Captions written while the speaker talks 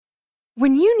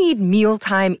When you need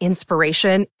mealtime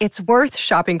inspiration, it's worth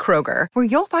shopping Kroger, where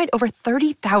you'll find over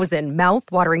 30,000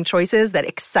 mouth-watering choices that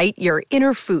excite your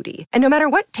inner foodie. And no matter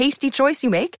what tasty choice you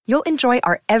make, you'll enjoy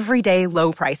our everyday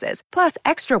low prices, plus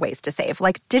extra ways to save,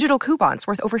 like digital coupons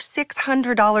worth over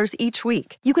 $600 each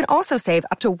week. You can also save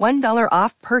up to $1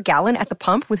 off per gallon at the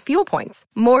pump with fuel points.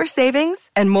 More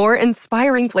savings and more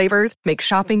inspiring flavors make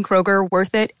shopping Kroger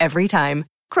worth it every time.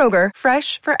 Kroger,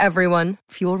 fresh for everyone.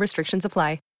 Fuel restrictions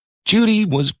apply. Judy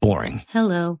was boring.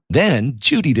 Hello. Then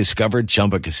Judy discovered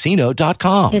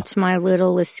ChumbaCasino.com. It's my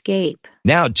little escape.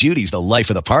 Now Judy's the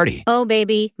life of the party. Oh,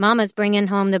 baby, mama's bringing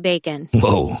home the bacon.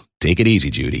 Whoa, take it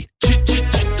easy, Judy.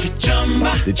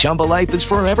 The Chumba life is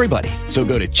for everybody. So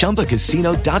go to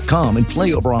ChumbaCasino.com and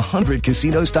play over 100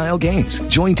 casino-style games.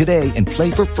 Join today and play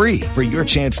for free for your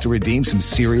chance to redeem some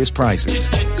serious prizes.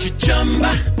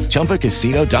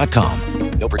 ChumbaCasino.com.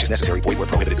 No purchase necessary. Void where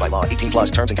prohibited by law. 18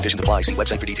 plus terms and conditions apply. See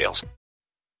website for details.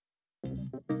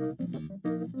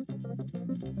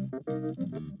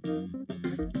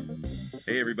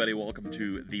 Hey everybody, welcome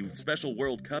to the special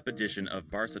World Cup edition of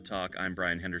Barca Talk. I'm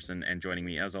Brian Henderson, and joining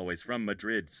me as always from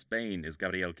Madrid, Spain, is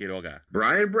Gabriel Quiroga.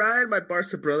 Brian, my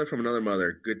Barca brother from another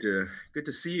mother. Good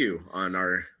to see you on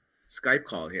our Skype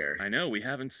call here. I know, we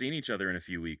haven't seen each other in a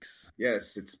few weeks.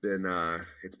 Yes, it's been a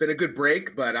good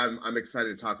break, but I'm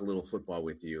excited to talk a little football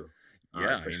with you.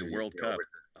 Yeah, the World Cup.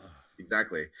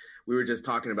 Exactly. We just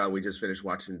finished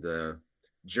watching the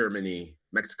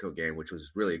Germany-Mexico game, which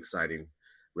was really exciting.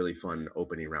 Really fun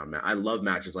opening round match. I love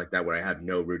matches like that where I have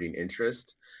no rooting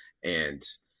interest and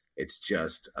it's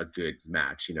just a good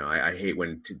match. You know, I hate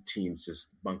when teams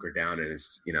just bunker down and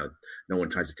it's, you know, no one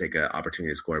tries to take an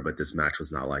opportunity to score, but this match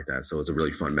was not like that. So it was a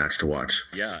really fun match to watch.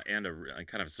 Yeah, and a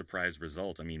kind of a surprise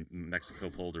result. I mean, Mexico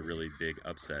pulled a really big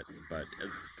upset, but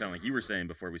kind of like you were saying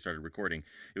before we started recording,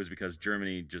 it was because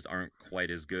Germany just aren't quite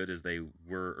as good as they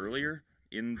were earlier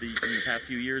in the past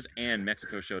few years, and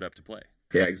Mexico showed up to play.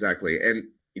 Yeah, exactly. And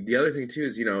the other thing, too,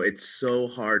 is, you know, it's so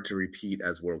hard to repeat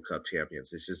as World Cup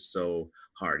champions. It's just so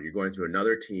hard. You're going through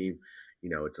another team. You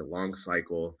know, it's a long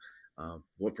cycle.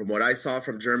 From what I saw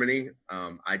from Germany,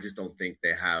 I just don't think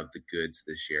they have the goods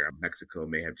this year. Mexico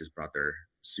may have just brought their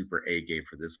super A game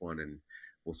for this one, and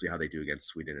we'll see how they do against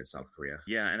Sweden and South Korea.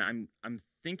 Yeah, and I'm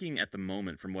thinking at the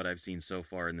moment, from what I've seen so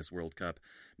far in this World Cup,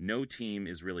 no team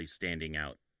is really standing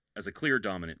out as a clear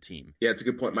dominant team. Yeah, it's a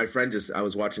good point. My friend I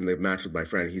was watching the match with my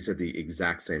friend. He said the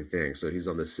exact same thing. So he's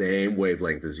on the same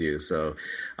wavelength as you. So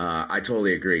I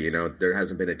totally agree. You know, there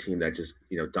hasn't been a team that just,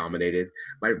 you know, dominated.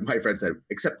 My friend said,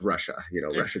 except Russia. You know,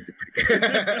 Russia did pretty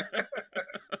good.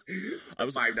 I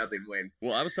was 5-0 win.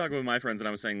 Well, I was talking with my friends and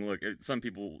I was saying, look, some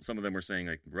of them were saying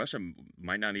like Russia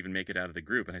might not even make it out of the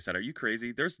group. And I said, are you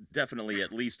crazy? There's definitely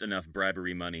at least enough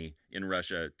bribery money in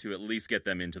Russia to at least get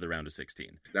them into the round of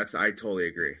 16. I totally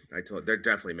agree. They're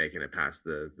definitely making it past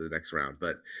the next round.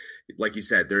 But like you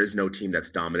said, there is no team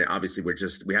that's dominant. Obviously,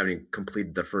 we haven't even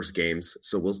completed the first games.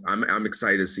 So I'm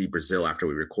excited to see Brazil after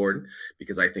we record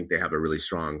because I think they have a really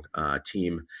strong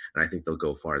team. And I think they'll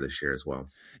go far this year as well.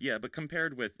 Yeah, but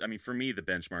compared with, I mean, for me, the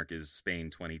benchmark is Spain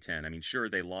 2010. I mean, sure,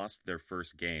 they lost their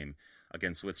first game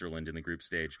against Switzerland in the group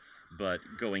stage, but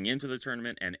going into the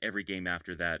tournament and every game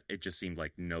after that, it just seemed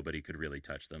like nobody could really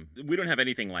touch them. We don't have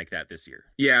anything like that this year.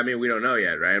 Yeah, I mean, we don't know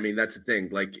yet, right? I mean, that's the thing.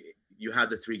 Like, you have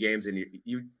the 3 games, and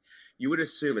you would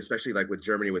assume, especially like with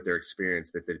Germany with their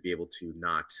experience, that they'd be able to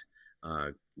not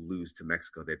lose to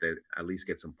Mexico, that they'd at least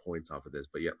get some points off of this.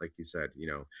 But yet, like you said, you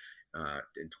know,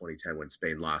 in 2010 when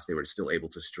Spain lost, they were still able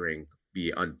to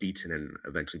be unbeaten and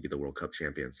eventually be the World Cup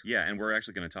champions. Yeah, and we're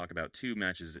actually going to talk about 2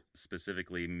 matches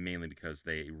specifically, mainly because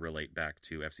they relate back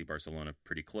to FC Barcelona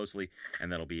pretty closely,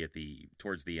 and that'll be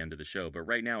towards the end of the show. But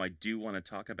right now, I do want to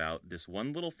talk about this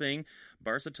one little thing.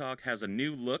 Barca Talk has a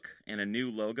new look and a new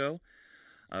logo.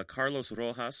 Carlos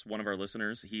Rojas, one of our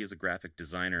listeners, he is a graphic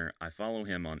designer. I follow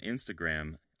him on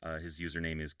Instagram. His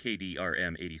username is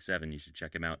KDRM87. You should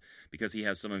check him out because he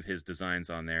has some of his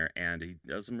designs on there and he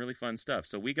does some really fun stuff.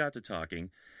 So we got to talking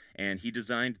and he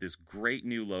designed this great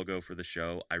new logo for the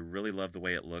show. I really love the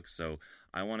way it looks. So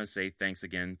I want to say thanks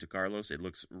again to Carlos. It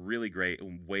looks really great,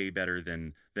 way better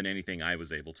than anything I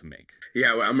was able to make.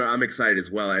 Yeah, well, I'm excited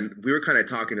as well. And we were kind of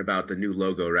talking about the new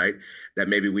logo, right? That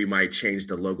maybe we might change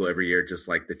the logo every year, just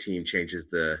like the team changes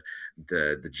the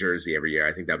jersey every year.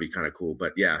 I think that'd be kind of cool.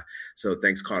 But yeah, so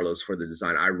thanks, Carlos, for the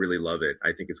design. I really love it.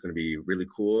 I think it's going to be really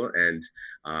cool. And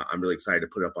I'm really excited to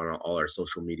put it up on all our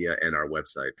social media and our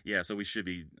website. Yeah, so we should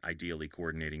be ideally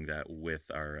coordinating that with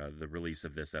the release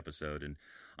of this episode. And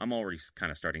I'm already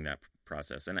kind of starting that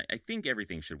process. And I think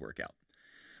everything should work out.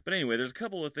 But anyway, there's a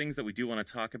couple of things that we do want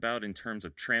to talk about in terms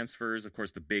of transfers. Of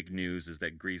course, the big news is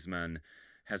that Griezmann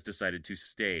has decided to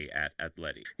stay at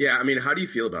Atleti. Yeah, I mean, how do you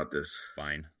feel about this?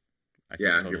 Fine. I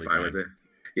feel totally you're fine with it.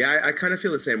 Yeah, I kind of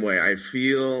feel the same way. I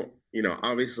feel,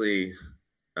 obviously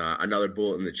another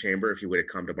bullet in the chamber if he would have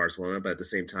come to Barcelona, but at the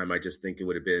same time, I just think it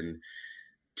would have been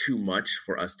too much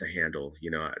for us to handle,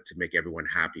 to make everyone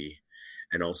happy.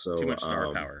 And also too much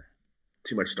star power.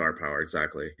 Too much star power,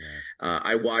 exactly.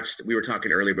 Yeah. We were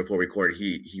talking earlier before we recorded,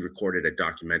 he recorded a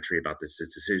documentary about this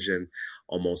decision,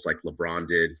 almost like LeBron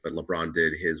did, but LeBron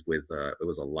did his with, it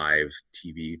was a live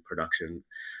TV production.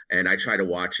 And I tried to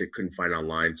watch it, couldn't find it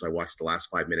online. So I watched the last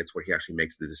 5 minutes where he actually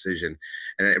makes the decision.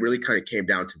 And it really kind of came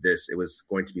down to this. It was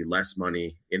going to be less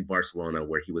money in Barcelona,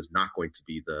 where he was not going to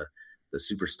be the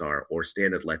superstar, or stay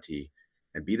at Atleti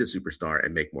and be the superstar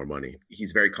and make more money.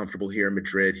 He's very comfortable here in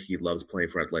Madrid. He loves playing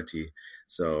for Atleti.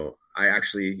 So I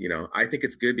actually, I think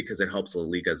it's good because it helps La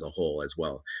Liga as a whole as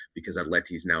well, because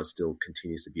Atleti's now still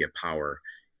continues to be a power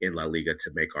in La Liga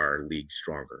to make our league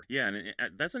stronger. Yeah, and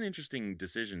that's an interesting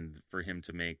decision for him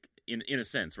to make in a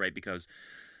sense, right? Because,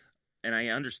 and I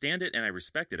understand it and I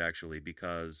respect it actually,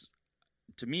 because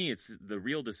to me, it's the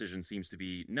real decision seems to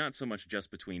be not so much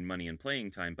just between money and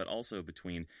playing time, but also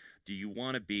between, do you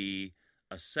want to be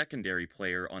a secondary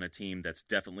player on a team that's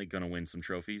definitely going to win some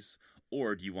trophies,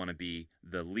 or do you want to be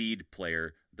the lead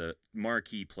player, the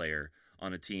marquee player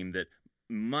on a team that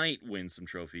might win some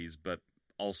trophies, but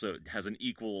also has an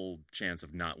equal chance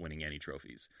of not winning any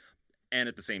trophies, and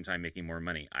at the same time making more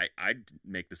money? I'd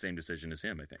make the same decision as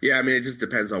him, I think. Yeah, I mean, it just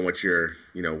depends on what you're,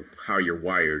 how you're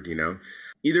wired,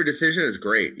 Either decision is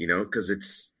great,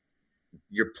 because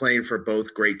you're playing for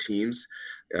both great teams.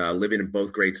 Living in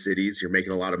both great cities, you're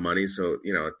making a lot of money. So,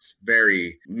 it's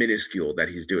very minuscule that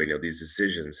he's doing, these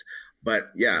decisions. But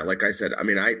yeah, like I said, I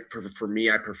mean, for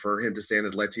me, I prefer him to stay in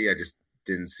Atleti. I just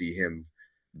didn't see him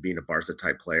being a Barca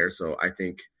type player. So I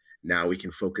think now we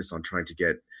can focus on trying to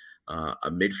get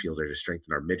a midfielder to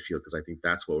strengthen our midfield, because I think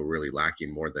that's what we're really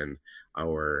lacking more than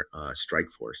our strike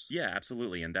force. Yeah,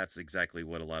 absolutely. And that's exactly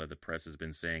what a lot of the press has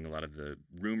been saying. A lot of the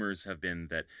rumors have been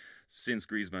that since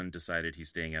Griezmann decided he's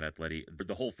staying at Atleti,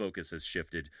 the whole focus has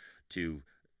shifted to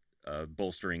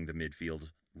bolstering the midfield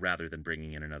rather than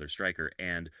bringing in another striker.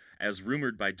 And as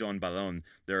rumored by Don Balón,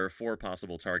 there are 4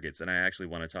 possible targets, and I actually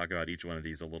want to talk about each one of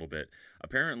these a little bit.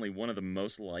 Apparently, one of the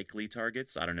most likely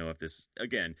targets, I don't know if this,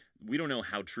 again, we don't know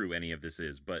how true any of this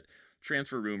is, but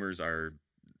transfer rumors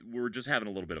we're just having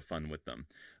a little bit of fun with them.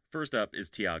 First up is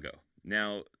Thiago.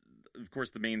 Now, of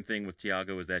course, the main thing with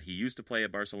Thiago is that he used to play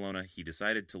at Barcelona. He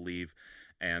decided to leave,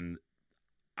 and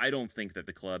I don't think that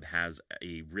the club has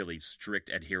a really strict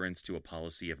adherence to a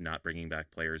policy of not bringing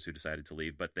back players who decided to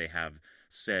leave, but they have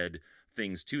said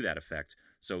things to that effect.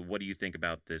 So what do you think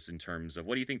about this in terms of,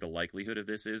 what do you think the likelihood of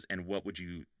this is, and what would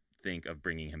you think of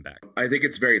bringing him back? I think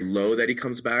it's very low that he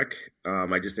comes back.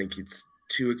 I just think it's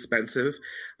too expensive.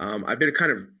 I've been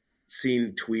kind of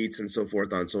seeing tweets and so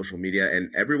forth on social media,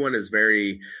 and everyone is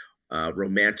very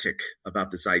romantic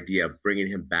about this idea of bringing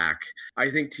him back. I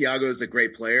think Thiago is a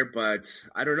great player, but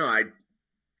I don't know.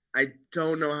 I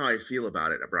don't know how I feel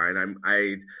about it, Brian.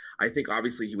 I think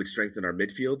obviously he would strengthen our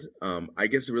midfield. I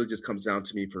guess it really just comes down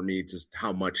to for me, just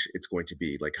how much it's going to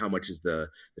be. Like, how much is the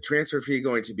transfer fee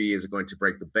going to be? Is it going to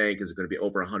break the bank? Is it going to be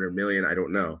over 100 million? I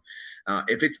don't know.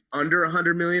 If it's under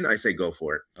 100 million, I say go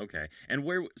for it. Okay. And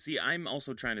I'm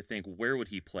also trying to think, where would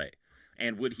he play?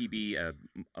 And would he be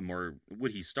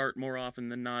would he start more often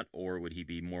than not, or would he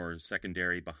be more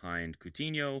secondary behind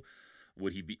Coutinho?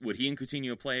 Would he and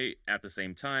Coutinho play at the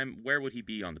same time? Where would he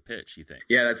be on the pitch, you think?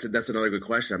 Yeah, that's another good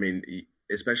question. I mean,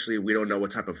 especially we don't know what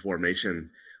type of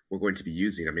formation we're going to be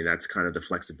using. I mean, that's kind of the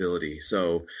flexibility.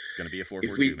 So it's going to be a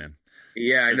 4-4-2, man.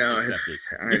 Yeah, Just I know. accept it.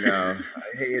 I know.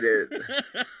 I hate it.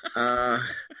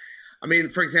 I mean,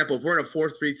 for example, if we're in a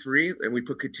 4-3-3 and we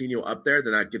put Coutinho up there,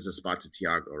 then that gives a spot to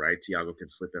Thiago, right? Thiago can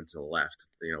slip him to the left,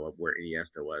 where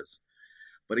Iniesta was.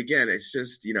 But again, it's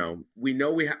just, we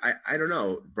know I don't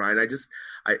know, Brian.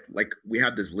 We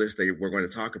have this list that we're going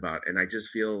to talk about, and I just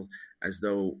feel as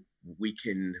though we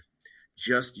can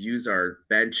just use our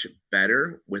bench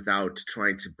better without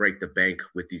trying to break the bank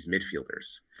with these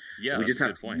midfielders. Yeah, we just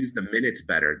have to use the minutes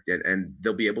better, and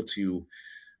they'll be able to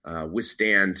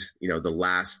withstand, the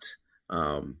last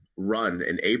run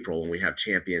in April when we have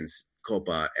Champions,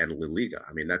 Copa, and La Liga.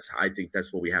 I mean, I think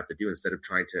that's what we have to do instead of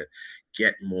trying to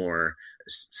get more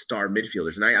star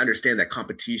midfielders. And I understand that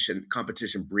competition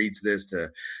breeds this to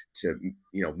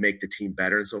make the team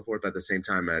better and so forth. But at the same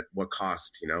time, at what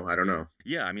cost? I don't know.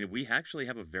 Yeah, I mean, we actually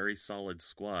have a very solid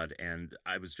squad, and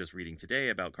I was just reading today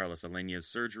about Carlos Aleña's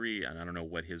surgery, and I don't know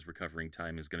what his recovering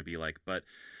time is going to be like, but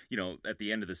at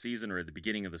the end of the season or at the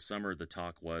beginning of the summer, the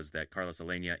talk was that Carlos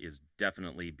Aleña is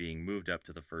definitely being moved up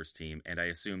to the first team, and I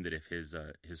assume that if his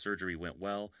surgery went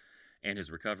well and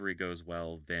his recovery goes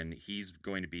well, then he's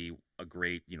going to be a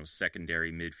great,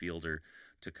 secondary midfielder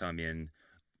to come in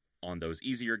on those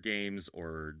easier games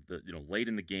or late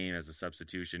in the game as a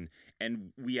substitution.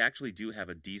 And we actually do have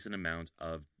a decent amount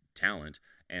of talent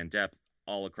and depth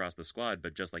all across the squad,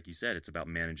 but just like you said, it's about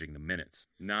managing the minutes,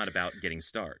 not about getting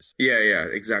stars. Yeah,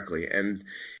 exactly. And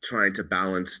trying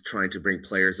to bring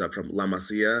players up from La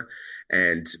Masia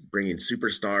and bringing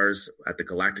superstars at the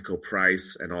Galactico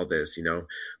price and all this.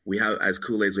 We have, as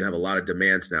Kool-Aids, we have a lot of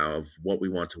demands now of what we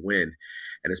want to win.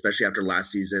 And especially after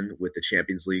last season with the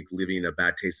Champions League leaving a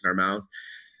bad taste in our mouth,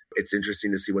 it's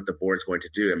interesting to see what the board's going to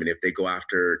do. I mean, if they go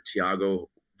after Thiago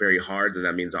very hard, then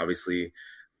that means obviously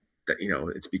that,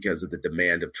 it's because of the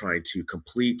demand of trying to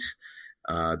complete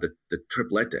the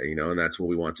triplete, and that's what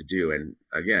we want to do. And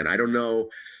again, I don't know,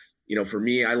 for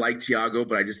me, I like Thiago,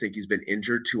 but I just think he's been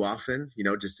injured too often,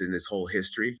 just in his whole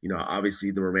history.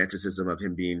 Obviously the romanticism of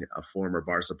him being a former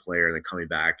Barca player and then coming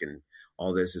back and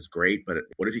all this is great, but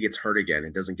what if he gets hurt again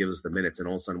and doesn't give us the minutes, and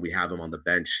all of a sudden we have him on the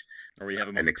bench, or we have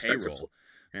him on the payroll?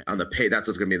 On the pay, that's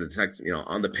what's going to be the text,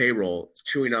 on the payroll,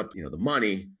 chewing up, the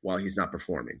money while he's not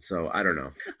performing. So I don't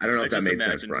know. If that made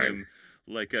sense, Brian. Him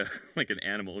like an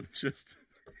animal, just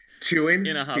chewing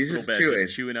in a hospital bed,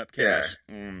 just chewing up cash.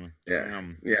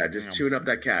 Yeah. Just chewing up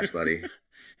that cash, buddy.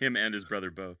 Him and his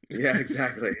brother both. Yeah,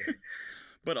 exactly.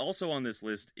 But also on this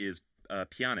list is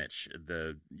Pjanic,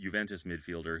 the Juventus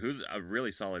midfielder, who's a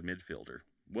really solid midfielder.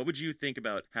 What would you think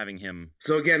about having him?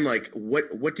 So again,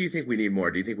 what do you think we need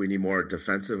more? Do you think we need more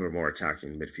defensive or more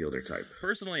attacking midfielder type?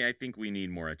 Personally, I think we need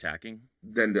more attacking.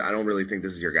 Then I don't really think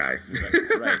this is your guy.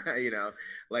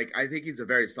 Right. I think he's a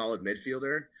very solid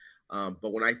midfielder.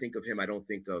 But when I think of him, I don't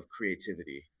think of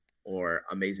creativity or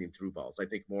amazing through balls. I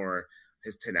think more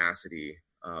his tenacity,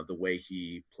 the way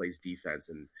he plays defense.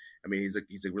 And I mean,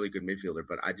 he's a really good midfielder,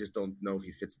 but I just don't know if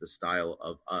he fits the style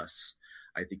of us.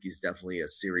 I think he's definitely a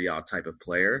Serie A type of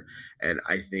player. And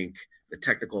I think the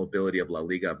technical ability of La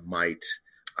Liga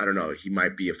he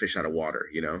might be a fish out of water,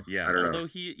 Yeah, I don't although know.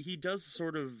 he does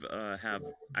sort of have,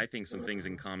 I think, some things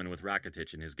in common with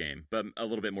Rakitic in his game, but a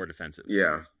little bit more defensive.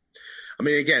 Yeah. I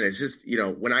mean, again, it's just,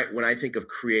 when I think of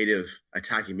creative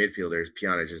attacking midfielders,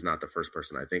 Pjanic is not the first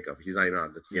person I think of. He's not even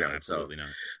on this, absolutely not.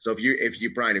 So if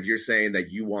you, Brian, if you're saying that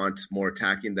you want more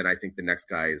attacking, then I think the next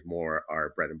guy is more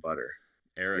our bread and butter.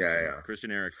 Eriksen, Christian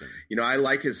Eriksen. I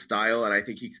like his style, and I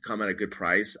think he could come at a good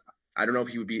price. I don't know if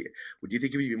he would be. Do you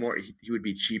think he would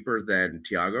be cheaper than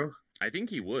Thiago? I think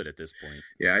he would at this point.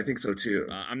 Yeah, I think so too.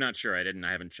 I'm not sure. I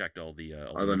haven't checked all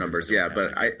the numbers. Yeah,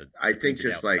 but I think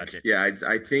just I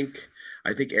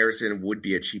think Eriksen would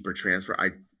be a cheaper transfer.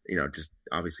 Just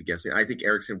obviously guessing. I think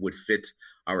Eriksen would fit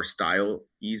our style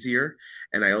easier,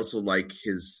 and I also like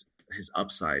his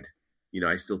upside.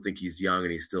 I still think he's young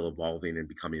and he's still evolving and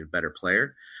becoming a better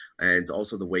player. And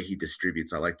also the way he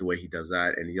distributes. I like the way he does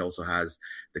that. And he also has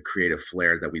the creative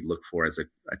flair that we look for as an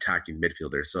attacking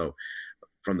midfielder. So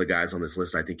from the guys on this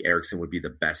list, I think Eriksen would be the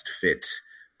best fit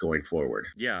going forward.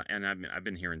 Yeah, and I've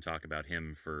been hearing talk about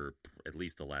him for at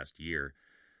least the last year,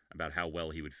 about how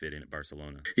well he would fit in at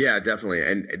Barcelona. Yeah, definitely.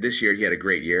 And this year he had a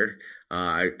great year.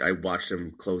 I watched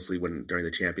him closely during the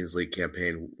Champions League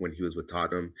campaign when he was with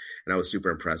Tottenham, and I was super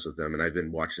impressed with him. And I've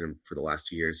been watching him for the last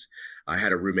 2 years. I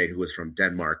had a roommate who was from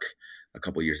Denmark a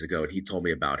couple years ago, and he told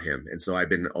me about him. And so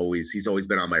he's always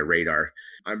been on my radar.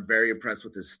 I'm very impressed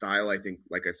with his style. I think,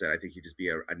 like I said, he'd just be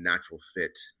a natural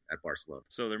fit at Barcelona.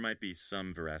 So there might be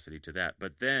some veracity to that.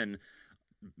 But then,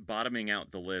 bottoming out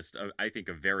the list, I think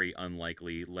a very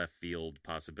unlikely left field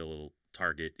possible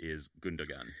target is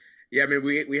Gundogan. Yeah, I mean,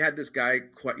 we had this guy,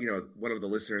 one of the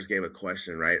listeners gave a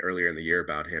question right earlier in the year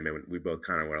about him, and we both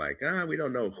kind of were like, we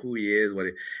don't know who he is,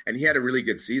 and he had a really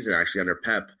good season actually under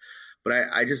Pep, but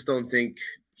I just don't think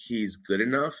he's good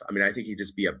enough. I mean, I think he'd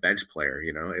just be a bench player,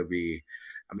 it'd be.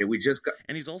 I mean, we just got,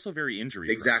 and he's also very injury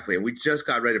exactly, and we just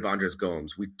got rid of Andres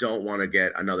Gomes. We don't want to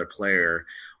get another player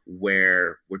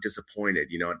where we're disappointed.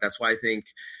 That's why I think,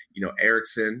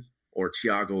 Eriksen or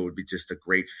Thiago would be just a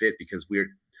great fit because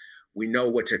we know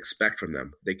what to expect from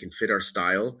them. They can fit our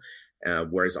style.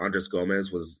 Whereas Andres Gomez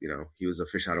was, he was a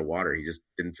fish out of water. He just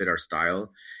didn't fit our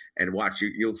style. And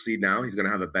you'll see now he's going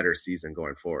to have a better season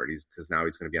going forward. Because now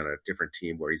he's going to be on a different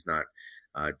team where he's not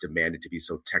demanded to be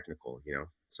so technical, you know?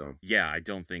 So yeah, I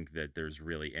don't think that there's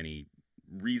really any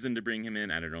reason to bring him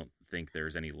in. I don't think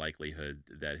there's any likelihood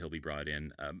that he'll be brought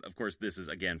in. Of course, this is,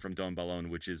 again, from Don Balón,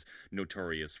 which is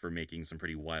notorious for making some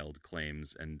pretty wild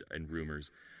claims and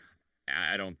rumors.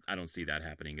 I don't see that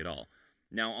happening at all.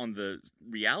 Now, on the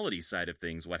reality side of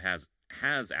things, what has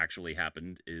actually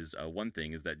happened is one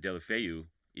thing is that Deulofeu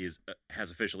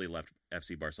has officially left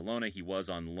FC Barcelona. He was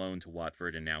on loan to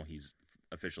Watford, and now he's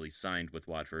officially signed with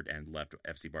Watford and left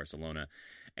FC Barcelona.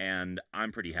 And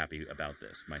I'm pretty happy about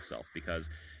this myself, because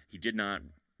he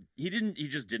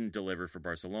just didn't deliver for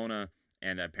Barcelona.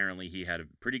 And apparently he had a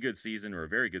pretty good season, or a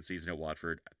very good season at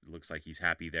Watford. It looks like he's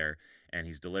happy there, and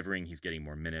he's delivering. He's getting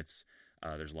more minutes.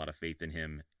 There's a lot of faith in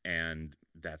him, and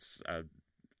that's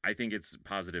I think it's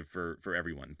positive for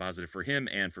everyone, positive for him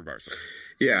and for Barca.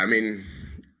 Yeah, I mean,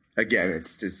 again,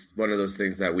 it's just one of those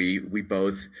things that we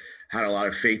both had a lot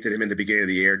of faith in him in the beginning of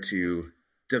the year to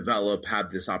develop, have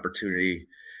this opportunity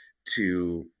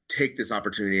to take this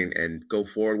opportunity and go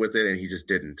forward with it, and he just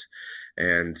didn't.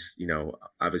 And, you know,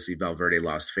 obviously Valverde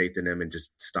lost faith in him and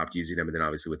just stopped using him, and then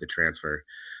obviously with the transfer.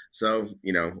 So,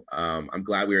 you know, I'm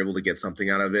glad we were able to get something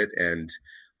out of it, and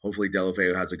hopefully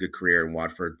Deulofeu has a good career in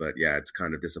Watford. But, yeah, it's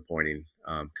kind of disappointing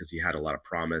because he had a lot of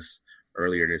promise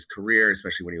earlier in his career,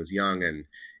 especially when he was young, and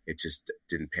it just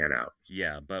didn't pan out.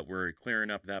 Yeah, but we're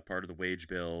clearing up that part of the wage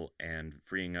bill and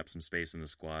freeing up some space in the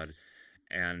squad.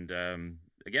 And,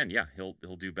 again, yeah,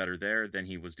 he'll do better there than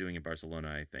he was doing in Barcelona,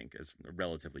 I think, as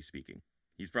relatively speaking.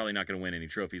 He's probably not going to win any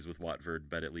trophies with Watford,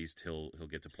 but at least he'll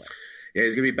get to play. Yeah,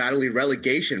 he's going to be battling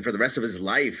relegation for the rest of his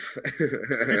life.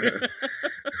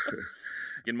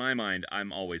 In my mind,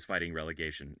 I'm always fighting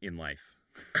relegation in life.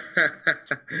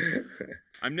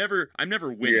 I'm never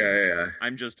winning. Yeah.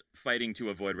 I'm just fighting to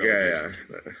avoid relegation.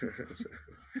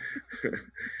 Yeah.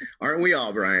 Aren't we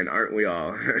all, Brian? Aren't we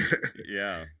all?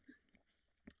 Yeah.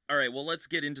 All right, well, let's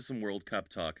get into some World Cup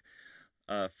talk.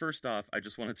 First off, I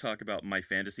just want to talk about my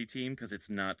fantasy team because it's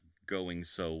not going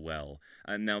so well.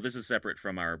 Now, this is separate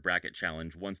from our bracket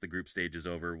challenge. Once the group stage is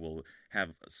over, we'll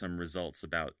have some results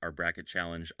about our bracket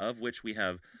challenge, of which we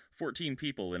have 14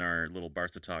 people in our little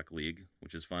Barca Talk League,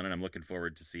 which is fun, and I'm looking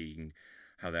forward to seeing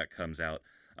how that comes out.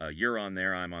 You're on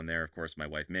there, I'm on there, of course, my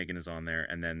wife Megan is on there,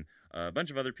 and then a bunch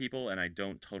of other people, and I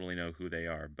don't totally know who they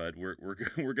are, but we're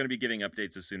going to be giving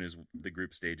updates as soon as the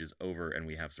group stage is over and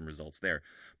we have some results there.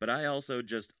 But I also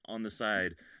just, on the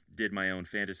side, did my own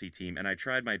fantasy team, and I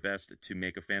tried my best to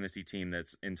make a fantasy team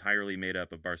that's entirely made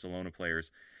up of Barcelona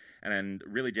players, and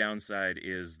really downside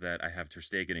is that I have Ter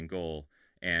Stegen in goal,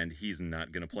 and he's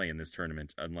not going to play in this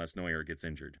tournament unless Neuer gets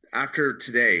injured. After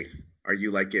today, are you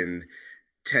like in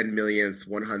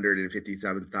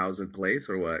 10,157,000 place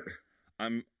or what?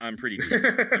 I'm pretty deep.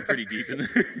 I'm pretty deep in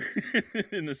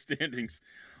in the standings.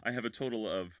 I have a total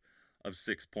of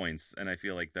 6 points, and I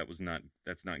feel like that's not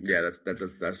good. Yeah,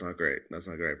 that's not great. That's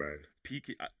not great, Brian.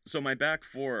 So my back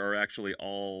four are actually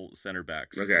all center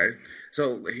backs. Okay,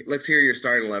 so let's hear your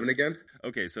starting 11 again.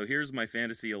 Okay, so here's my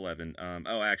fantasy 11.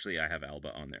 Actually, I have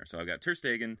Alba on there. So I've got Ter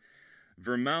Stegen,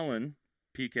 Vermaelen,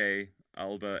 Piqué,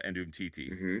 Alba, and Umtiti.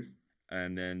 Mm-hmm.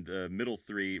 And then the middle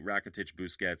three, Rakitic,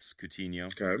 Busquets, Coutinho.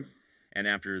 Okay. And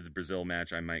after the Brazil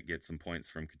match, I might get some points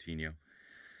from Coutinho.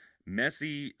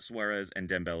 Messi, Suarez, and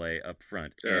Dembele up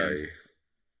front. And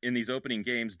in these opening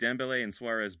games, Dembele and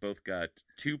Suarez both got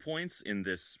 2 points in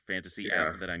this fantasy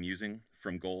app that I'm using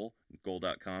from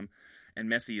goal.com. And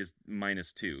Messi is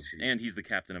 -2. Jeez. And he's the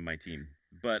captain of my team.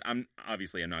 But I'm not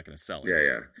going to sell him.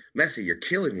 Yeah. Messi, you're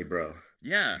killing me, bro.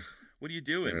 Yeah. What are you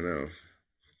doing? I know.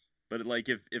 But, like,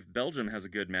 if Belgium has a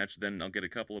good match, then I'll get a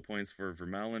couple of points for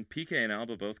Vermaelen. Piqué and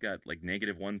Alba both got, like,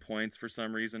 -1 points for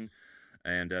some reason.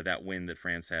 And that win that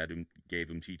France had gave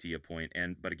Umtiti a point.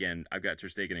 But, again, I've got Ter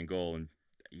Stegen in goal, and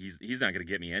he's not going to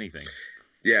get me anything.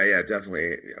 Yeah,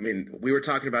 definitely. I mean, I was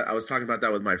talking about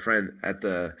that with my friend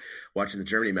watching the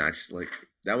Germany match. Like,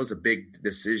 that was a big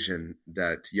decision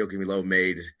that Joachim Löw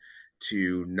made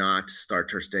to not start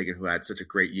Ter Stegen, who had such a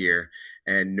great year,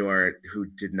 and Neuer, who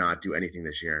did not do anything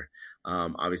this year.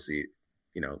 Obviously,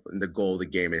 you know, in the goal of the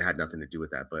game, it had nothing to do with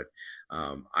that. But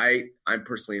I'm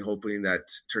personally hoping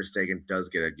that Ter Stegen does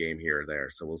get a game here or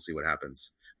there. So we'll see what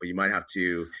happens. But you might have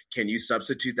to. Can you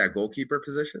substitute that goalkeeper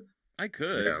position? I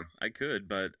could,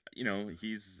 but you know,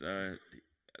 he's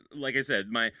like I said,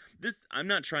 I'm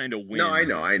not trying to win. No, I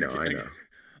know.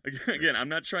 Again, I'm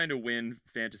not trying to win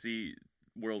fantasy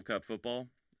World Cup football.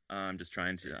 I'm just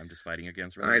fighting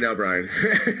against relegation. I know, Brian.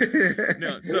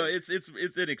 No, so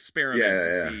it's an experiment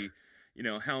to see, you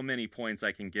know, how many points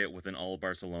I can get with an all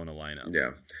Barcelona lineup.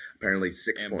 Yeah, apparently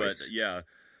 6 points. But yeah,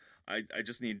 I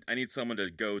just need someone to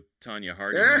go Tanya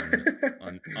Harding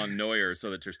on Neuer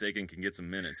so that Ter Stegen can get some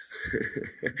minutes.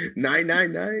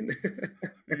 999.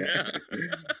 Yeah.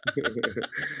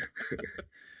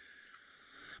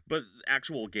 But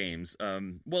actual games.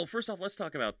 Well, first off, let's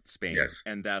talk about Spain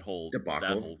and that whole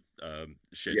debacle.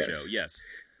 Shit show. Yes.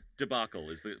 Debacle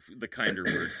is the kinder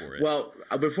word for it. Well,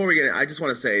 before we get in, I just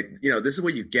want to say, this is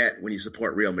what you get when you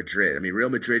support Real Madrid. I mean, Real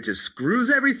Madrid just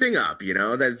screws everything up,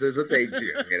 That's what they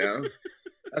do,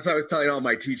 That's what I was telling all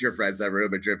my teacher friends that Real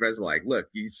Madrid friends are like, look,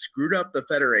 you screwed up the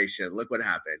federation. Look what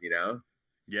happened,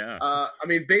 Yeah. I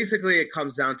mean, basically it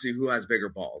comes down to who has bigger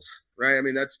balls, right? I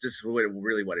mean, that's just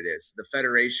really what it is. The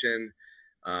federation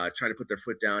trying to put their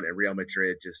foot down and Real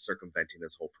Madrid just circumventing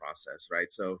this whole process,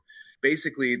 right? So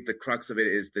basically the crux of it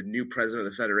is the new president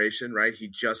of the federation, right? He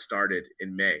just started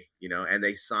in May, and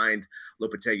they signed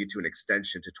Lopetegui to an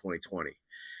extension to 2020.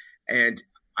 And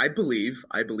I believe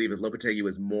if Lopetegui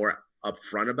was more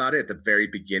upfront about it at the very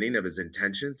beginning of his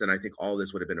intentions, then I think all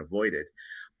this would have been avoided.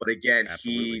 But again,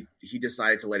 he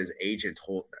decided to let his agent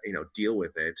deal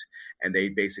with it. And they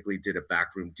basically did a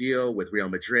backroom deal with Real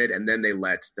Madrid. And then they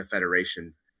let the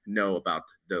federation know about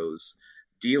those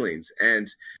dealings. And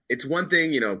it's one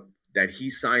thing, that he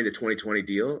signed the 2020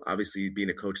 deal. Obviously, being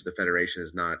a coach of the federation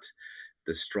is not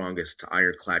the strongest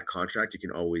ironclad contract. You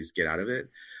can always get out of it.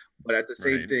 But at the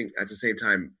same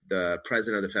time, the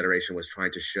president of the federation was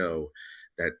trying to show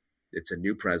that it's a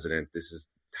new president. This is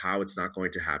how it's not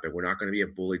going to happen. We're not going to be a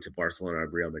bully to Barcelona or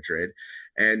Real Madrid.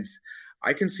 And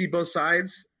I can see both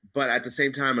sides, but at the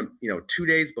same time, 2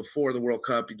 days before the World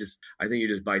Cup, I think you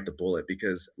just bite the bullet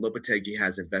because Lopetegui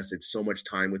has invested so much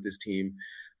time with this team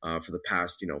for the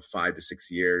past, 5 to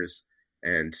 6 years.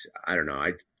 And I don't know.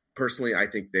 I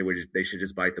think they should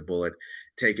just bite the bullet,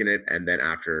 taken it, and then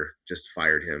after just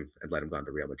fired him and let him go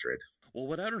to Real Madrid. Well,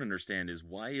 what I don't understand is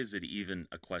why is it even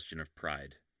a question of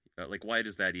pride? Why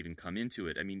does that even come into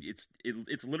it? I mean,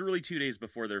 it's literally 2 days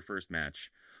before their first match.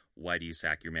 Why do you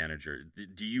sack your manager?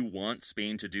 Do you want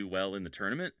Spain to do well in the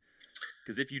tournament?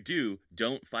 Because if you do,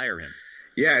 don't fire him.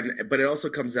 Yeah, but it also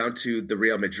comes down to the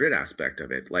Real Madrid aspect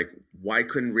of it. Like, why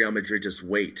couldn't Real Madrid just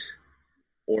wait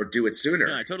or do it sooner?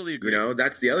 No, I totally agree.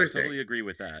 That's the other thing. I totally agree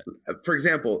with that. For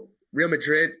example, Real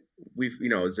Madrid,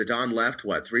 Zidane left,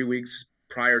 3 weeks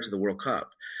prior to the World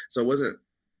Cup. So it wasn't,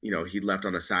 he left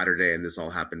on a Saturday and this all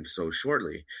happened so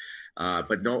shortly.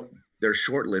 But no, their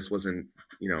short list wasn't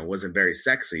very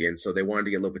sexy. And so they wanted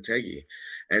to get Lopetegui.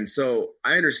 And so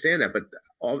I understand that, but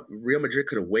Real Madrid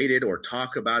could have waited or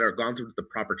talked about it or gone through the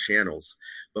proper channels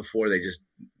before they just,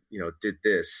 did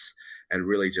this and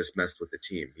really just messed with the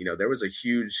team. There was a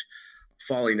huge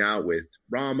falling out with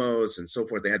Ramos and so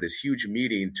forth. They had this huge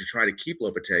meeting to try to keep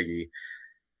Lopetegui.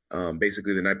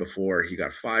 Basically the night before he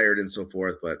got fired and so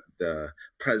forth, but the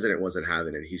president wasn't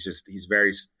having it.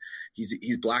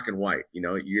 He's black and white,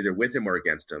 you're either with him or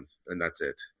against him, and that's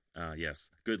it. Yes.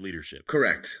 Good leadership.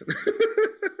 Correct.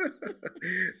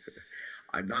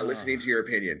 I'm not listening to your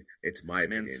opinion. It's my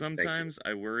opinion. Man, sometimes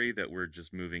I worry that we're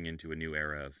just moving into a new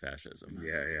era of fascism.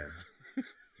 Yeah.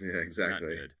 Yeah, exactly.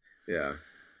 Not good. Yeah.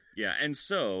 Yeah, and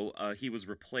so he was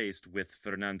replaced with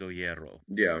Fernando Hierro.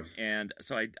 Yeah. And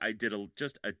so I did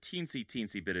just a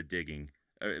teensy bit of digging,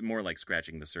 more like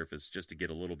scratching the surface, just to get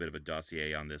a little bit of a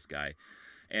dossier on this guy.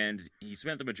 And he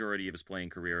spent the majority of his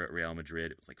playing career at Real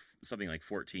Madrid. It was something like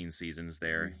 14 seasons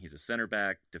there. Mm-hmm. He's a center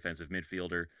back, defensive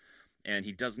midfielder, and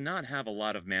he does not have a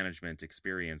lot of management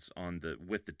experience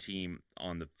with the team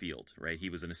on the field, right? He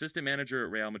was an assistant manager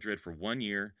at Real Madrid for 1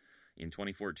 year in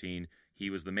 2014. He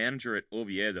was the manager at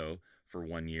Oviedo for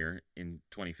 1 year in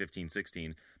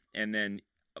 2015-16. And then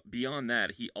beyond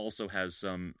that, he also has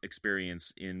some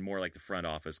experience in more like the front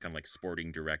office, kind of like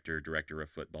sporting director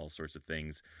of football sorts of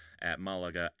things at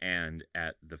Malaga and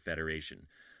at the Federation.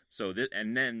 So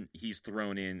and then he's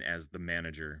thrown in as the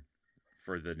manager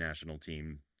for the national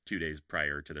team 2 days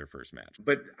prior to their first match.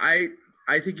 But I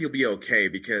think he'll be okay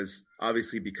because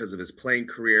obviously because of his playing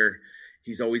career,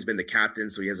 he's always been the captain.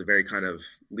 So he has a very kind of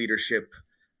leadership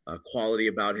quality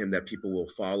about him that people will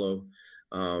follow.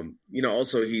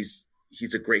 Also he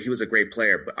was a great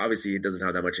player, but obviously he doesn't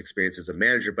have that much experience as a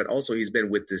manager, but also he's been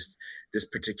with this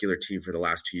particular team for the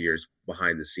last 2 years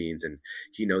behind the scenes, and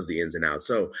he knows the ins and outs.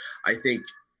 So I think,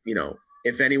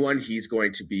 if anyone, he's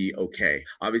going to be okay.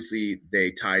 Obviously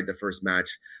they tied the first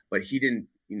match, but he didn't,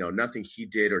 nothing he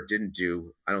did or didn't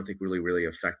do, I don't think really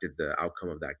affected the outcome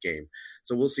of that game.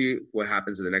 So we'll see what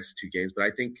happens in the next 2 games, but I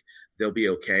think they'll be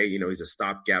okay. He's a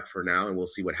stopgap for now, and we'll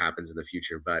see what happens in the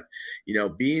future. But,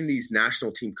 being these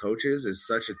national team coaches is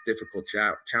such a difficult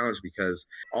challenge because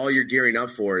all you're gearing up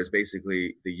for is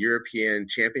basically the European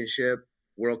Championship,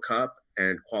 World Cup,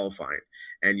 and qualifying.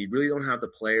 And you really don't have the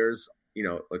players,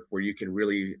 like where you can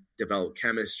really develop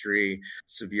chemistry,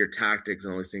 severe tactics,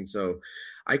 and all these things. So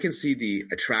I can see the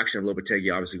attraction of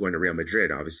Lopetegui obviously going to Real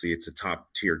Madrid. Obviously, it's a top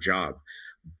tier job.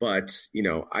 But,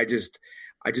 I just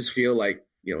feel like,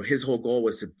 his whole goal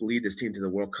was to lead this team to the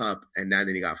World Cup, and then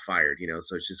he got fired,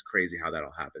 so it's just crazy how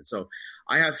that'll happen. So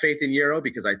I have faith in Hierro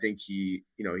because I think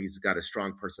he's got a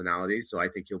strong personality, so I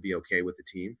think he'll be okay with the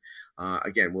team.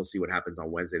 Again, we'll see what happens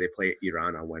on Wednesday. They play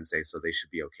Iran on Wednesday, so they should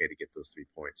be okay to get those 3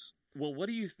 points. Well, what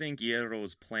do you think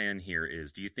Hierro's plan here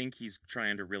is? Do you think he's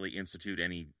trying to really institute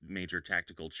any major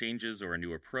tactical changes or a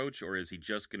new approach, or is he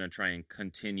just going to try and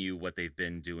continue what they've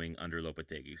been doing under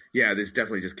Lopetegui? Yeah, there's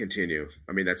definitely just continue.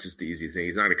 I mean, that's just the easy thing.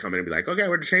 He's not going to come in and be like, okay,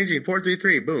 we're changing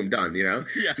 4-3-3, boom, done, Yeah.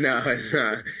 No, it's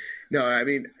not. No, I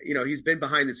mean, he's been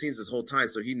behind the scenes this whole time,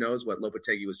 so he knows what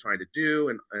Lopetegui was trying to do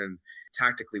and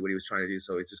tactically what he was trying to do,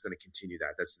 so he's just going to continue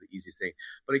that. That's the easiest thing.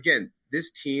 But again, this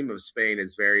team of Spain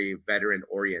is very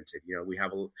veteran-oriented.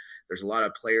 There's a lot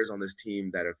of players on this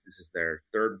team this is their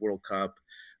 3rd World Cup.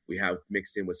 We have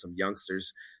mixed in with some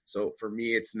youngsters. So for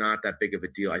me, it's not that big of a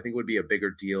deal. I think it would be a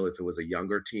bigger deal if it was a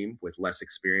younger team with less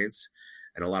experience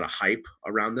and a lot of hype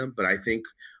around them. But I think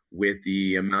with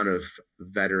the amount of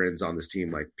veterans on this team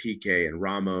like Piqué and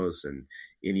Ramos and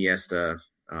Iniesta,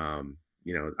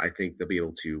 I think they'll be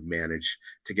able to manage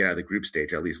to get out of the group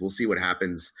stage. At least we'll see what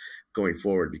happens going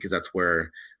forward, because that's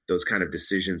where those kind of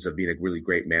decisions of being a really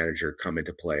great manager come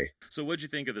into play. So what'd you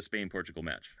think of the Spain-Portugal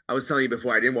match? I was telling you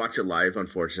before, I didn't watch it live,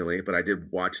 unfortunately, but I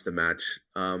did watch the match.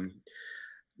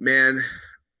 Man,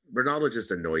 Ronaldo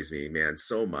just annoys me, man,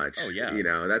 so much. Oh, yeah.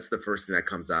 That's the first thing that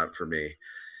comes out for me.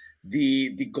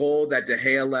 The goal that De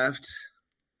Gea left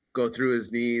go through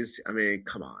his knees, I mean,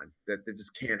 come on. That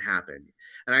just can't happen.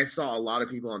 And I saw a lot of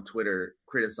people on Twitter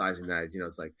criticizing that.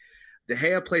 It's like, De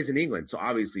Gea plays in England, so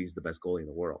obviously he's the best goalie in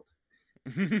the world.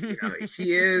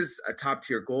 He is a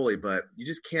top-tier goalie, but you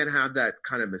just can't have that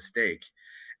kind of mistake.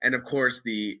 And, of course,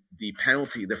 the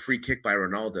penalty, the free kick by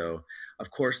Ronaldo,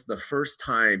 of course, the first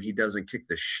time he doesn't kick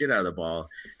the shit out of the ball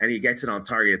and he gets it on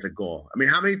target, it's a goal. I mean,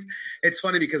 it's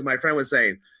funny because my friend was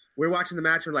saying, we're watching the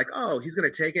match and we're like, oh, he's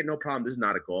going to take it. No problem. This is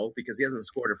not a goal, because he hasn't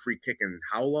scored a free kick in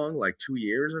how long? Like 2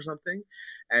 years or something.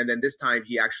 And then this time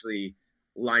he actually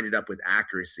lined it up with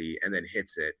accuracy and then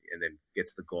hits it and then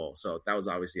gets the goal. So that was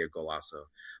obviously a golazo.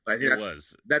 But I think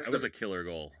that was a killer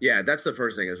goal. Yeah, that's the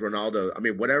first thing is Ronaldo. I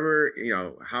mean, whatever,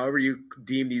 however you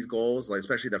deem these goals, like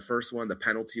especially the first one, the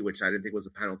penalty, which I didn't think was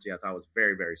a penalty. I thought was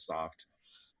very, very soft.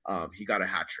 He got a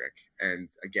hat trick. And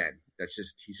again,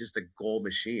 he's just a goal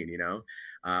machine,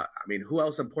 I mean, who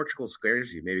else in Portugal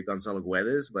scares you? Maybe Gonzalo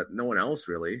Guedes, but no one else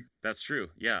really. That's true.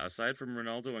 Yeah. Aside from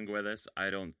Ronaldo and Guedes, I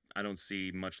don't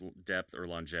see much depth or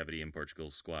longevity in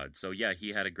Portugal's squad. So yeah,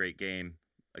 he had a great game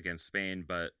against Spain,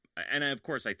 and of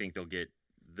course I think they'll get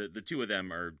the two of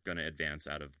them are going to advance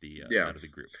out of the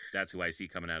group. That's who I see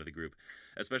coming out of the group,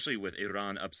 especially with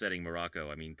Iran upsetting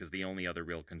Morocco. I mean, because the only other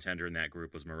real contender in that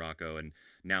group was Morocco, and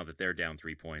now that they're down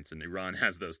 3 points and Iran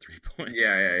has those 3 points,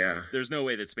 there's no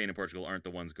way that Spain and Portugal aren't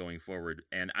the ones going forward.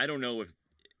 And I don't know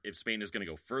if Spain is going to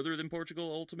go further than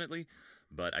Portugal ultimately,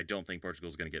 but I don't think Portugal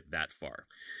is going to get that far.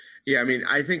 Yeah, I mean,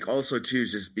 I think also, too,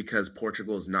 just because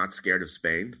Portugal is not scared of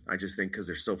Spain, I just think because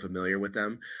they're so familiar with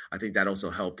them, I think that also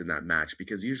helped in that match,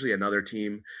 because usually another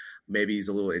team maybe is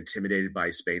a little intimidated by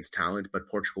Spain's talent, but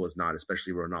Portugal is not,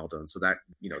 especially Ronaldo. And so that,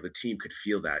 the team could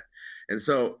feel that. And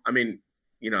so, I mean,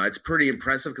 it's pretty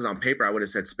impressive because on paper, I would have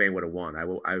said Spain would have won.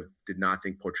 I did not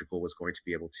think Portugal was going to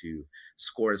be able to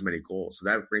score as many goals. So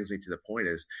that brings me to the point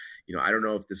is, I don't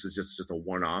know if this is just a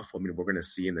one-off. I mean, we're going to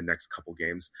see in the next couple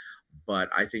games, but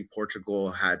I think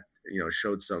Portugal had,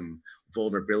 showed some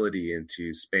vulnerability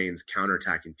into Spain's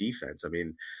counterattacking defense. I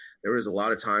mean, there was a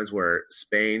lot of times where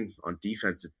Spain on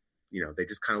defense, they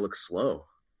just kind of look slow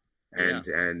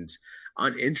and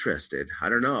uninterested. I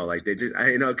don't know. Like they just,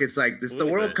 it's like this is the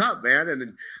World Cup, man. And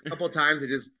then a couple of times they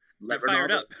just let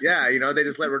Ronaldo up. Yeah. They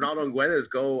just let Ronaldo and Guedes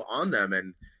go on them.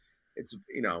 And it's,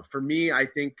 for me, I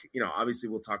think, obviously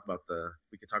we can talk about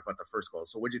the first goal.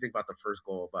 So what do you think about the first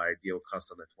goal by Diego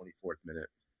Costa in the 24th minute?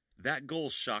 That goal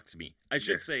shocked me. I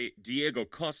should say Diego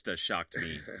Costa shocked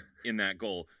me in that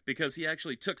goal because he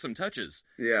actually took some touches.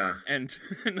 Yeah. And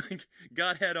like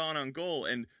got head on goal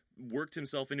and worked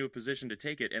himself into a position to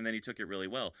take it, and then he took it really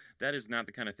well. That is not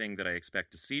the kind of thing that I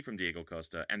expect to see from Diego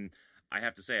Costa. And I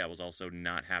have to say I was also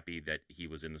not happy that he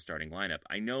was in the starting lineup.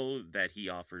 I know that he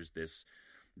offers this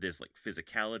like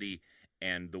physicality,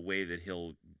 and the way that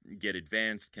he'll get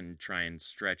advanced can try and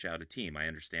stretch out a team. I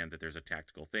understand that there's a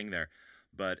tactical thing there,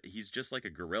 but he's just like a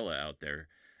gorilla out there.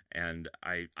 And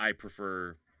I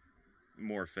prefer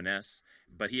more finesse,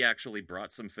 but he actually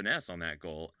brought some finesse on that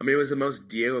goal. I mean, it was the most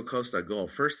Diego Costa goal.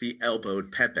 First, he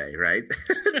elbowed Pepe, right,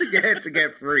 to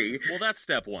get free. Well, that's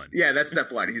step one. Yeah, that's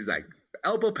step one. He's like,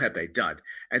 elbow Pepe, done.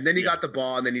 And then he got the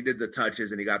ball, and then he did the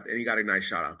touches, and he got a nice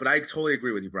shot off. But I totally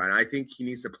agree with you, Brian. I think he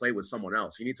needs to play with someone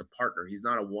else. He needs a partner. He's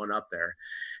not a one up there,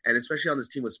 and especially on this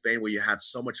team with Spain, where you have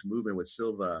so much movement with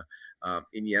Silva,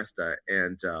 Iniesta,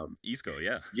 and Isco.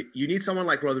 Yeah, you need someone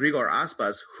like Rodrigo or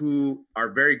Aspas who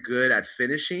are very good at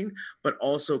finishing, but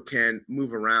also can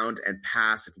move around and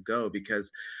pass and go.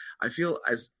 Because I feel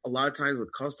as a lot of times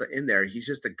with Costa in there, he's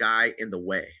just a guy in the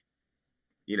way.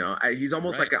 You know, he's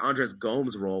almost like an Andres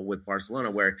Gomes role with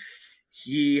Barcelona, where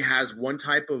he has one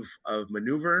type of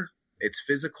maneuver. It's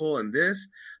physical and this,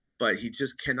 but he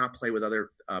just cannot play with other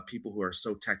people who are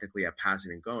so technically at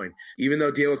passing and going. Even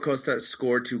though Diego Costa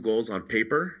scored 2 goals on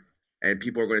paper, and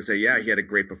people are going to say, yeah, he had a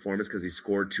great performance because he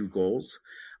scored 2 goals.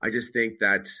 I just think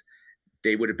that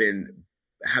they would have been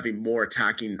having more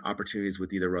attacking opportunities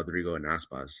with either Rodrigo and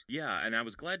Aspas. Yeah, and I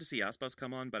was glad to see Aspas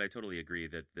come on, but I totally agree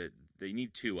that they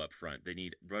need 2 up front. They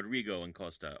need Rodrigo and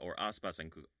Costa, or Aspas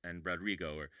and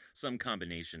Rodrigo, or some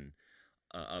combination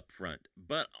up front.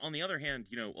 But on the other hand,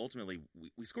 you know, ultimately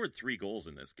we scored 3 goals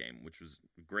in this game, which was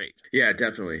great. Yeah,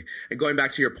 definitely. And going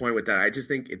back to your point with that, I just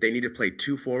think if they need to play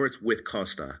 2 forwards with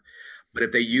Costa. But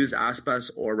if they use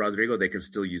Aspas or Rodrigo, they can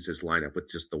still use this lineup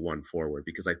with just the 1 forward,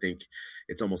 because I think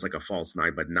it's almost like a false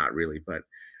 9, but not really. But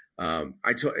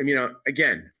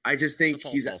again, I just think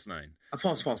he's false 9. A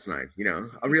false 9, you know,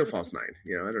 a real false 9.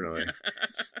 You know, I don't know.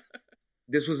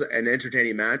 This was an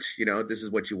entertaining match. You know, this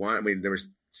is what you want. I mean, there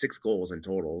was 6 goals in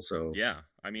total. So yeah,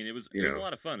 I mean, it was a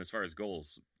lot of fun as far as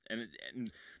goals. And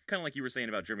kind of like you were saying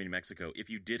about Germany, Mexico, if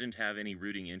you didn't have any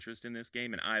rooting interest in this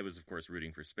game, and I was, of course,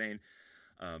 rooting for Spain,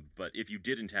 but if you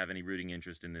didn't have any rooting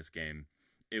interest in this game,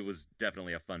 it was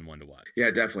definitely a fun one to watch. Yeah,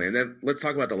 definitely. And then let's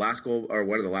talk about the last goal, or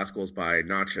one of the last goals by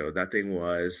Nacho. That thing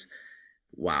was,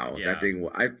 wow. Yeah. That thing,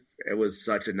 it was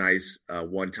such a nice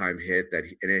one-time hit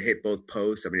and it hit both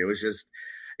posts. I mean, it was just,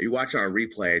 you watch it on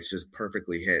replay, it's just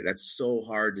perfectly hit. That's so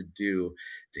hard to do,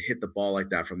 to hit the ball like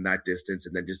that from that distance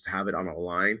and then just have it on a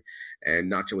line.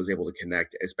 And Nacho was able to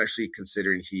connect, especially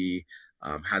considering he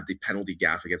had the penalty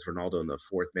gaff against Ronaldo in the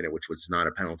 4th minute, which was not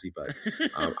a penalty. But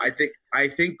I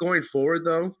think going forward,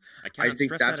 though, I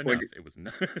think that's going to. It was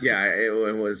not. Yeah,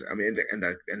 it was. I mean,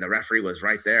 and the referee was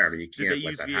right there. I mean, you can't. Did they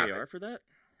use VAR for that?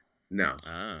 No,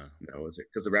 no, was it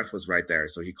because the ref was right there,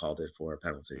 so he called it for a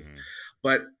penalty. Mm-hmm.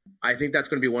 But I think that's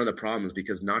going to be one of the problems,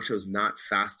 because Nacho's not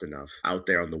fast enough out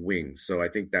there on the wings. So I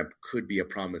think that could be a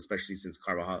problem, especially since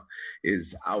Carvajal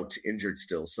is out injured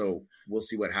still. So we'll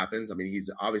see what happens. I mean, he's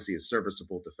obviously a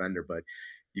serviceable defender, but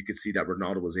you could see that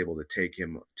Ronaldo was able to take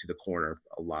him to the corner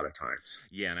a lot of times.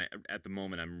 Yeah, and at the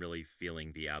moment, I'm really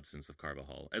feeling the absence of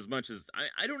Carvajal. As much as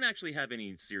I don't actually have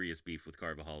any serious beef with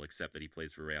Carvajal, except that he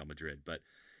plays for Real Madrid, but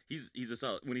he's a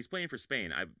solid. When he's playing for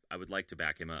Spain, I would like to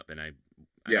back him up, and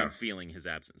I'm feeling his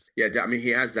absence. Yeah, I mean, he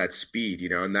has that speed, you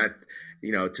know, and that,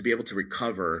 you know, to be able to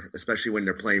recover, especially when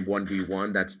they're playing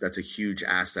 1v1, that's a huge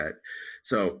asset.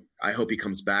 So I hope he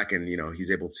comes back and, you know, he's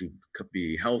able to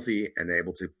be healthy and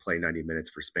able to play 90 minutes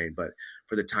for Spain. But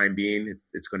for the time being,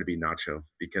 it's going to be Nacho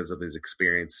because of his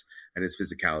experience and his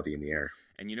physicality in the air.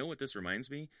 And you know what this reminds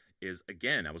me is,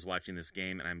 again, I was watching this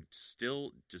game and I'm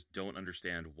still just don't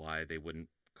understand why they wouldn't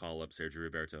call up Sergio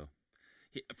Roberto.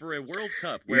 For a World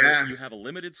Cup where you have a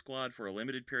limited squad for a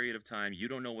limited period of time, you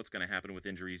don't know what's going to happen with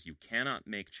injuries, you cannot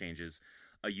make changes,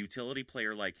 a utility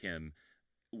player like him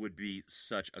would be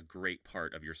such a great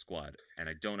part of your squad, and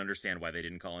I don't understand why they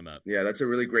didn't call him up. Yeah, that's a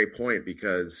really great point,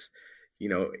 because, you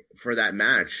know, for that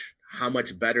match, how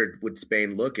much better would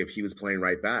Spain look if he was playing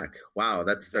right back? Wow,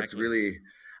 that's really...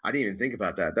 I didn't even think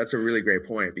about that. That's a really great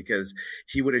point, because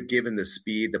he would have given the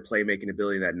speed, the playmaking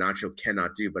ability that Nacho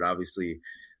cannot do. But obviously,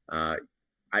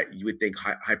 you would think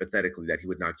hypothetically that he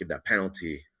would not give that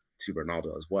penalty to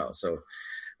Ronaldo as well. So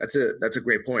that's a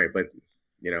great point. But,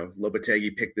 you know,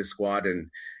 Lopetegui picked this squad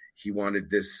and he wanted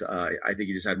this. I think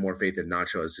he just had more faith in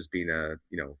Nacho as just being a,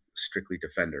 you know, strictly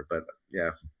defender. But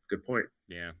yeah, good point.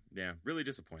 Yeah, really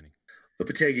disappointing.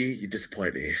 Lopetegui, you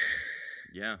disappoint me.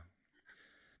 Yeah.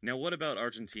 Now, what about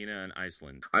Argentina and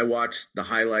Iceland? I watched the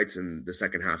highlights in the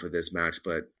second half of this match,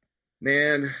 but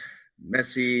man,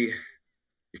 Messi,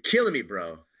 you're killing me,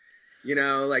 bro. You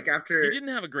know, like after... He didn't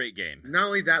have a great game. Not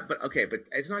only that, but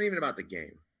it's not even about the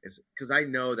game. It's because I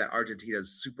know that Argentina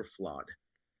is super flawed.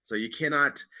 So you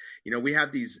cannot, you know, we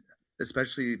have these,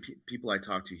 especially people I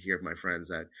talk to here, my friends,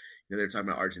 that, you know, they're talking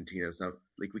about Argentina and stuff.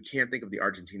 Like, we can't think of the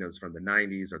Argentinas from the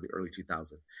 90s or the early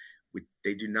 2000s.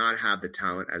 They do not have the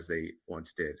talent as they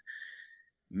once did.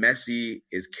 Messi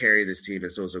is carrying this team,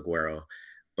 and so is Aguero.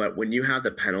 But when you have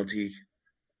the penalty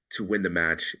to win the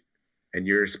match, and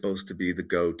you're supposed to be the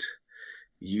GOAT,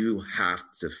 you have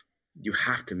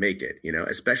to make it,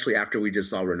 especially after we just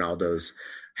saw Ronaldo's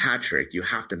hat trick. You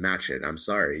have to match it. I'm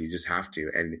sorry. You just have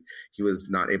to. And he was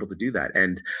not able to do that.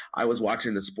 And I was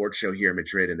watching the sports show here in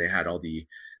Madrid, and they had all the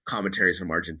commentaries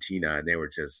from Argentina, and they were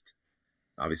just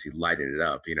obviously lighting it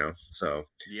up, So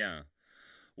yeah.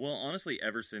 Well, honestly,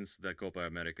 ever since the Copa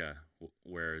America,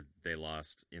 where they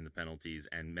lost in the penalties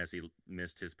and Messi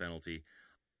missed his penalty,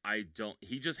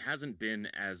 he just hasn't been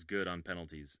as good on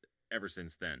penalties ever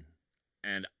since then.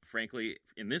 And frankly,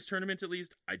 in this tournament at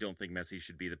least, I don't think Messi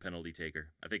should be the penalty taker.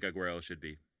 I think Aguero should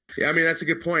be. Yeah, I mean, that's a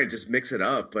good point. Just mix it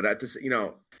up. But at this,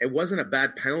 it wasn't a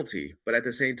bad penalty. But at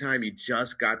the same time, you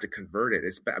just got to convert it.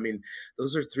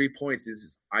 Those are 3 points. This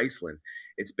is Iceland.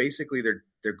 It's basically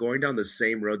they're going down the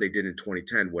same road they did in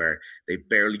 2010, where they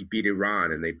barely beat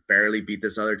Iran and they barely beat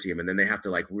this other team. And then they have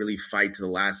to really fight to the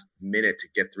last minute to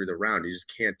get through the round. You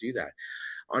just can't do that.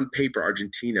 On paper,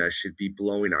 Argentina should be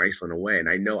blowing Iceland away. And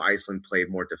I know Iceland played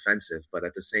more defensive, but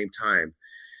at the same time,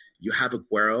 you have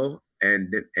Aguero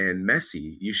and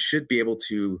Messi. You should be able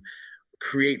to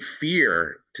create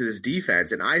fear to this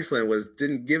defense. And Iceland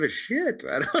didn't give a shit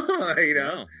at all.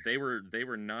 No, they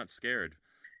were not scared.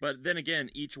 But then again,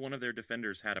 each one of their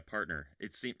defenders had a partner.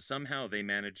 It seemed somehow they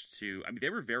managed to. They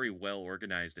were very well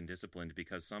organized and disciplined,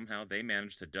 because somehow they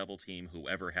managed to double team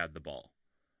whoever had the ball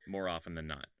more often than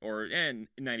not, and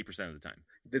 90% of the time.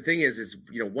 The thing is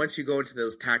once you go into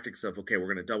those tactics of, okay,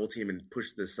 we're going to double team and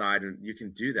push to the side, and you can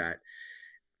do that.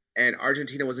 And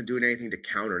Argentina wasn't doing anything to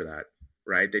counter that,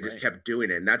 right? They just kept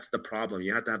doing it. And that's the problem.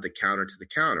 You have to have the counter to the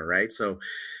counter, right? So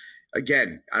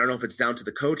again, I don't know if it's down to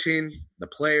the coaching, the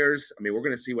players. We're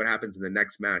going to see what happens in the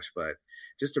next match, but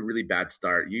just a really bad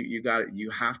start. You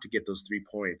have to get those 3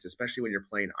 points, especially when you're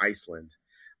playing Iceland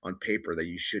on paper that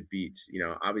you should beat.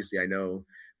 Obviously I know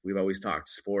we've always talked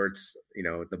sports,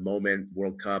 the moment,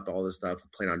 World Cup, all this stuff,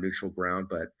 playing on neutral ground,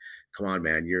 but come on,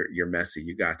 man, you're Messi.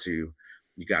 You got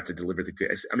to deliver the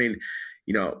good.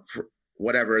 For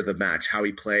whatever the match, how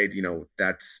he played,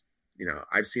 that's,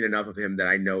 I've seen enough of him that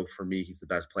I know for me, he's the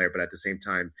best player. But at the same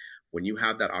time, when you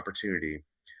have that opportunity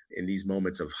in these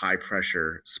moments of high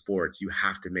pressure sports, you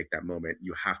have to make that moment.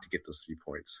 You have to get those 3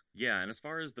 points. Yeah. And as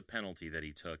far as the penalty that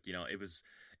he took,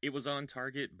 it was on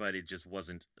target, but it just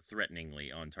wasn't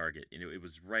threateningly on target. It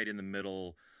was right in the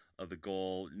middle of the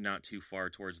goal, not too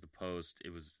far towards the post.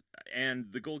 And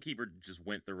the goalkeeper just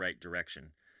went the right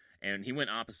direction. And he went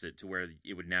opposite to where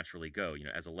it would naturally go.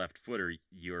 As a left footer,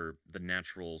 the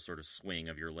natural sort of swing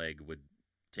of your leg would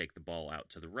take the ball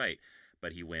out to the right.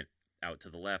 But he went out to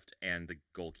the left, and the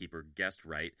goalkeeper guessed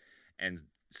right. And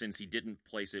since he didn't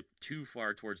place it too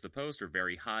far towards the post or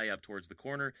very high up towards the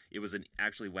corner, it was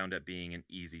actually wound up being an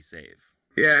easy save.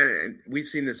 Yeah, and we've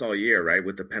seen this all year, right?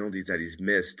 With the penalties that he's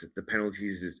missed, the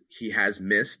penalties he has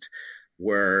missed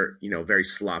were, very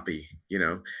sloppy,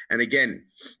 And again,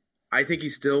 I think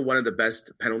he's still one of the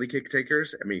best penalty kick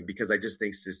takers. Because I just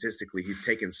think statistically he's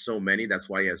taken so many. That's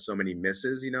why he has so many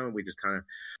misses, and we just kind of,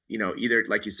 either,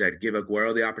 like you said, give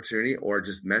Aguero the opportunity, or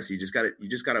just Messi. You just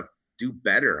got to do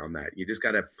better on that. You just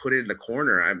got to put it in the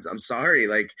corner. I'm sorry.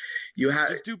 You have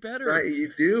just do better. Right, you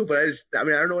do. But I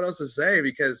don't know what else to say,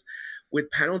 because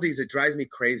with penalties, it drives me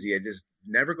crazy. I just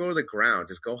never go to the ground.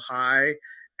 Just go high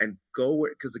and go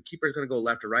because the keeper is going to go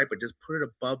left or right, but just put it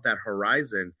above that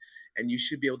horizon, and you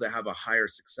should be able to have a higher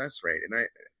success rate. And it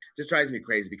just drives me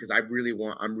crazy, because I'm really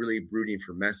rooting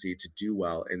for Messi to do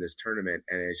well in this tournament,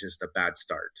 and it's just a bad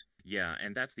start. Yeah,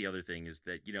 and that's the other thing is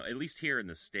that, at least here in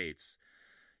the States,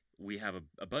 we have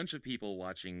a bunch of people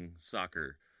watching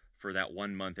soccer for that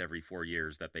 1 month every 4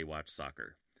 years that they watch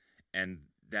soccer. And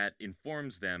that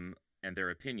informs them and their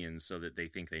opinions so that they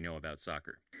think they know about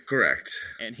soccer. Correct.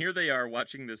 And here they are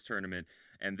watching this tournament,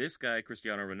 and this guy,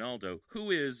 Cristiano Ronaldo,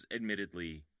 who is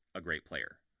admittedly a great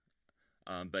player,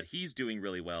 but he's doing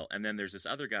really well. And then there's this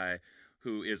other guy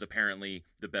who is apparently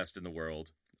the best in the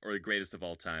world, or the greatest of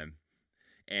all time,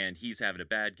 and he's having a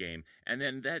bad game. And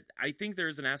then I think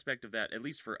there's an aspect of that, at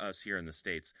least for us here in the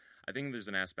States, I think there's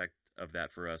an aspect of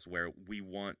that for us where we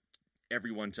want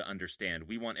everyone to understand.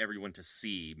 We want everyone to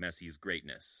see Messi's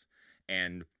greatness.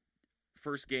 And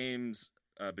first games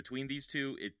between these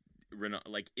two,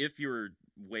 if you're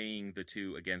weighing the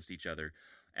two against each other,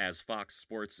 as Fox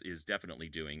Sports is definitely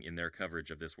doing in their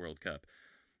coverage of this World Cup,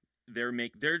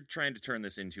 they're trying to turn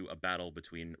this into a battle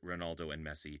between Ronaldo and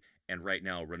Messi. And right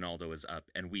now, Ronaldo is up,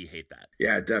 and we hate that.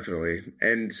 Yeah, definitely.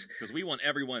 And because we want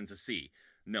everyone to see,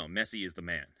 no, Messi is the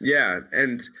man. Yeah,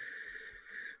 and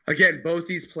Again, both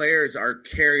these players are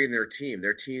carrying their team.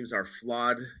 Their teams are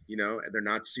flawed, and they're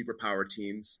not superpower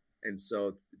teams. And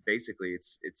so basically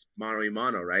it's mano a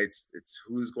mano, right? It's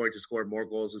who's going to score more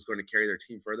goals, who's going to carry their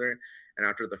team further. And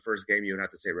after the first game, you would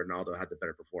have to say Ronaldo had the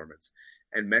better performance.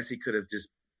 And Messi could have just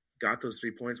got those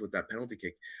 3 points with that penalty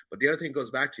kick. But the other thing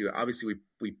goes back to, obviously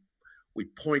we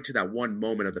point to that one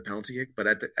moment of the penalty kick, but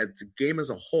at the game as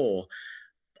a whole,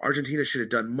 Argentina should have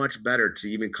done much better to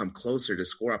even come closer to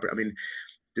score. I mean,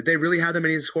 did they really have that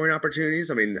many scoring opportunities?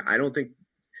 I mean, I don't think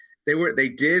they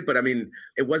did, but I mean,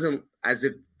 it wasn't as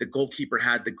if the goalkeeper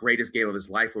had the greatest game of his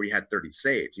life where he had 30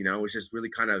 saves, it was just really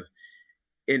kind of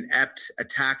inept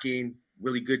attacking,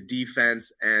 really good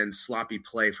defense, and sloppy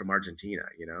play from Argentina,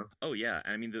 Oh, yeah.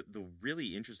 I mean, the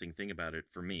really interesting thing about it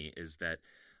for me is that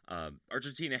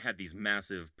Argentina had these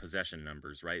massive possession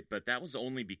numbers, right? But that was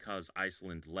only because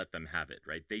Iceland let them have it,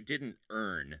 right? They didn't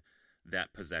earn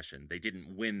that possession. They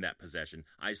didn't win that possession.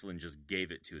 Iceland just gave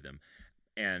it to them.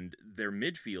 And their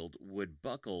midfield would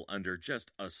buckle under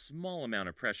just a small amount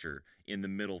of pressure in the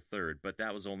middle third, but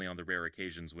that was only on the rare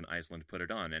occasions when Iceland put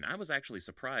it on. And I was actually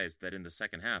surprised that in the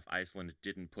second half, Iceland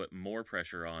didn't put more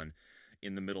pressure on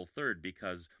in the middle third,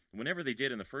 because whenever they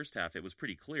did in the first half, it was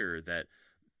pretty clear that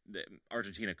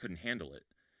Argentina couldn't handle it.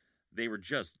 They were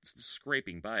just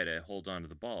scraping by to hold on to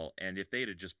the ball, and if they'd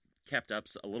have just kept up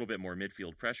a little bit more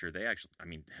midfield pressure,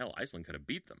 Iceland could have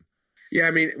beat them. Yeah,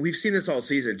 I mean, we've seen this all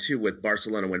season, too, with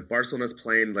Barcelona. When Barcelona's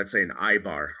playing, let's say, an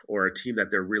Eibar or a team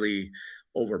that they're really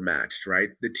overmatched, right?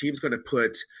 The team's going to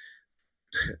put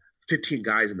 15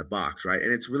 guys in the box, right?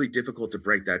 And it's really difficult to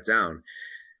break that down.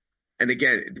 And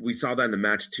again, we saw that in the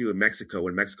match, too, in Mexico.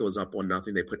 When Mexico was up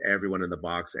 1-0, they put everyone in the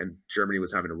box, and Germany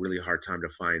was having a really hard time to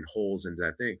find holes into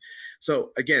that thing.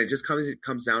 So, again, it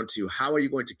comes down to, how are you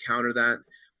going to counter that?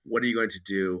 What are you going to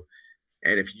do?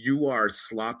 And if you are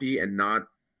sloppy and not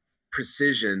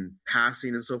precision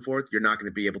passing and so forth, you're not going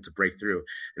to be able to break through.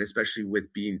 And especially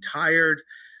with being tired,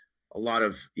 a lot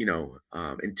of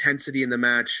intensity in the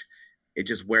match, it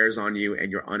just wears on you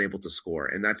and you're unable to score.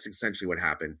 And that's essentially what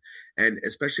happened. And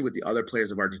especially with the other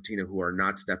players of Argentina who are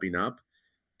not stepping up,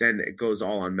 then it goes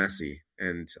all on Messi.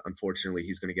 And unfortunately,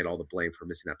 he's going to get all the blame for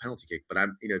missing that penalty kick. But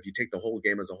if you take the whole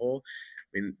game as a whole,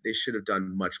 I mean, they should have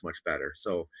done much, much better.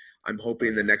 So I'm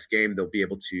hoping the next game they'll be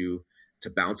able to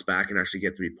bounce back and actually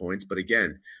get 3 points. But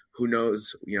again, who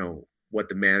knows, what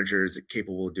the manager is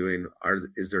capable of doing.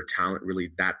 Is their talent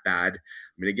really that bad? I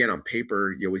mean, again, on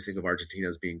paper, you always think of Argentina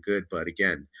as being good. But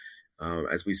again,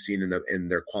 as we've seen in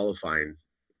their qualifying,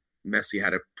 Messi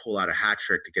had to pull out a hat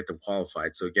trick to get them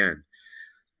qualified. So again,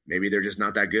 maybe they're just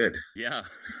not that good. Yeah.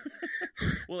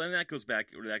 Well, and that goes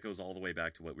all the way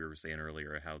back to what we were saying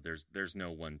earlier, how there's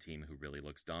no one team who really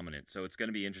looks dominant. So it's going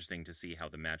to be interesting to see how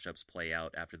the matchups play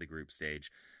out after the group stage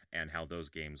and how those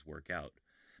games work out.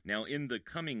 Now, in the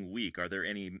coming week, are there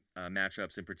any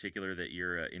matchups in particular that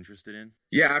you're interested in?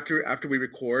 Yeah, after we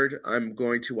record, I'm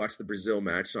going to watch the Brazil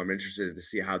match, so I'm interested to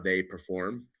see how they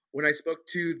perform. When I spoke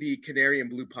to the Canary and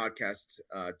Blue podcast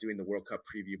doing the World Cup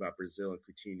preview about Brazil and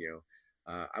Coutinho,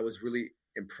 I was really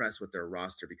impressed with their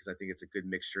roster because I think it's a good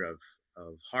mixture of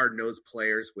hard-nosed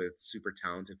players with super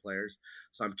talented players.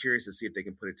 So I'm curious to see if they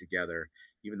can put it together,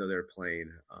 even though they're playing,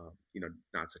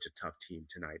 not such a tough team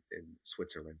tonight in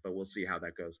Switzerland. But we'll see how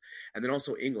that goes. And then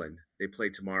also England, they play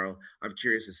tomorrow. I'm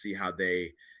curious to see how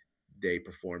they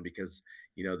perform because,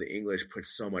 the English put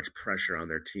so much pressure on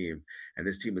their team. And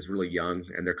this team is really young,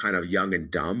 and they're kind of young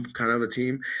and dumb kind of a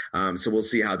team. So we'll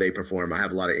see how they perform. I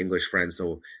have a lot of English friends,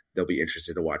 so they'll be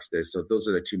interested to watch this. So those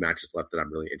are the two matches left that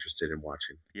I'm really interested in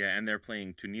watching. Yeah, and they're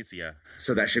playing Tunisia.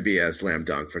 So that should be a slam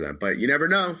dunk for them. But you never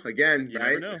know. Again, you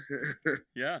right? never know.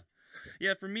 Yeah.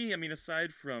 Yeah, for me, I mean,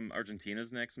 aside from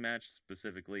Argentina's next match,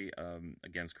 specifically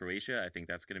against Croatia, I think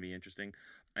that's going to be interesting.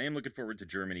 I am looking forward to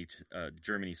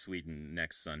Germany-Sweden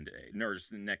next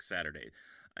Saturday.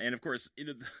 And, of course,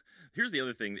 here's the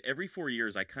other thing. Every 4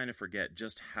 years, I kind of forget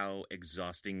just how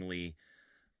exhaustingly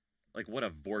what a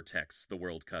vortex the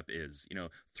World Cup is.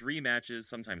 3 matches,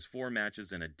 sometimes 4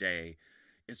 matches in a day.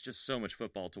 It's just so much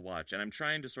football to watch. And I'm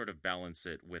trying to sort of balance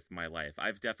it with my life.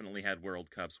 I've definitely had World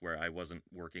Cups where I wasn't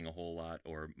working a whole lot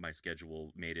or my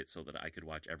schedule made it so that I could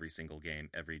watch every single game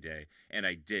every day. And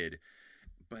I did.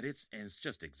 But it's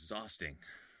just exhausting.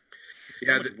 It's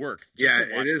so much work just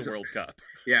to watch the World Cup.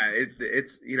 Yeah,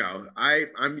 it's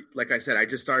I'm like I said, I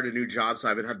just started a new job, so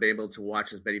I haven't been able to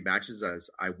watch as many matches as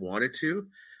I wanted to,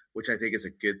 which I think is a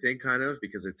good thing, kind of,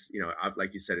 because it's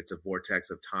like you said, it's a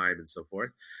vortex of time and so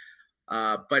forth.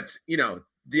 But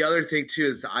the other thing too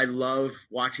is I love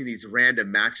watching these random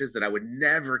matches that I would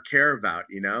never care about.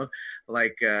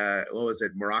 Like what was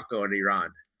it, Morocco and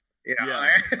Iran?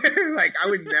 Like I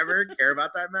would never care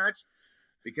about that match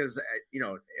because,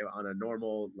 on a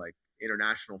normal, like,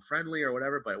 international friendly or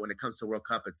whatever, but when it comes to World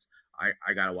Cup, it's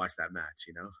I gotta watch that match,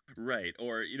 Right.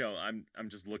 Or I'm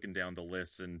just looking down the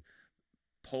list, and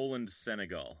Poland,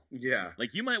 Senegal. Yeah,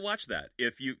 like you might watch that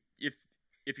if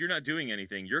you're not doing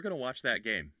anything, you're gonna watch that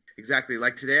game. Exactly.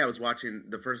 Like today, I was watching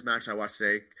the first match I watched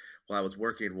today while I was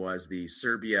working was the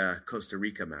Serbia Costa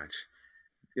Rica match.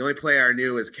 The only player I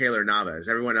knew was Keylor Navas.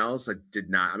 Everyone else I did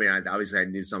not. I mean, obviously I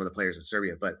knew some of the players in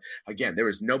Serbia, but again, there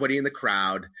was nobody in the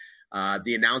crowd.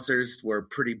 The announcers were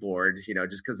pretty bored,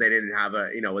 just because they didn't have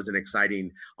it was an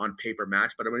exciting on paper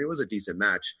match, but I mean, it was a decent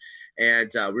match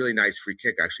and really nice free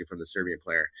kick actually from the Serbian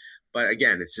player. But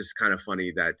again, it's just kind of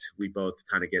funny that we both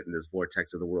kind of get in this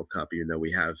vortex of the World Cup, even though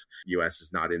we have US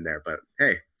is not in there. But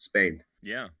hey, Spain.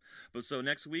 Yeah. But so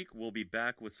next week, we'll be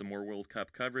back with some more World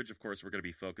Cup coverage. Of course, we're going to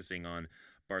be focusing on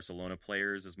Barcelona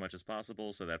players as much as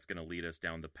possible. So that's going to lead us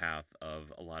down the path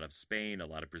of a lot of Spain, a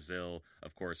lot of Brazil.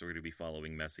 Of course, we're going to be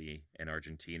following Messi and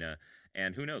Argentina.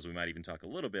 And who knows, we might even talk a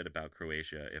little bit about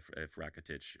Croatia if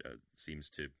Rakitic seems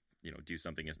to do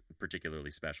something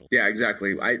particularly special. Yeah,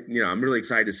 exactly. I'm really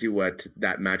excited to see what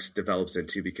that match develops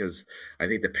into, because I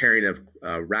think the pairing of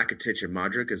Rakitic and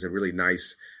Modric is a really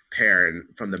nice pair.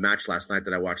 And from the match last night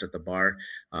that I watched at the bar,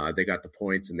 they got the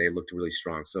points and they looked really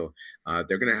strong. So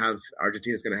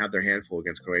Argentina's going to have their handful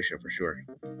against Croatia for sure.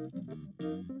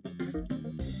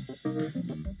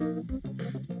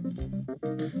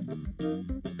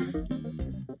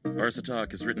 Barca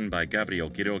Talk is written by Gabriel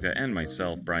Quiroga and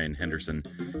myself, Brian Henderson.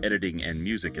 Editing and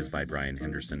music is by Brian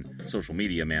Henderson. Social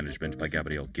media management by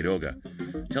Gabriel Quiroga.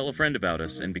 Tell a friend about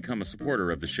us and become a supporter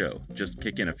of the show. Just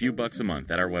kick in a few bucks a month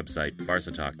at our website,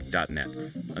 barcatalk.net.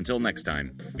 Until next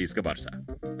time, Visca Barca.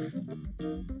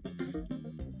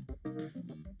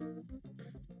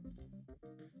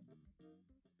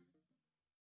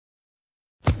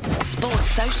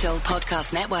 Sports Social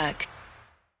Podcast Network.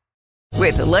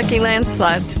 With the Lucky Land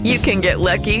Slots, you can get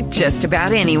lucky just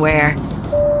about anywhere.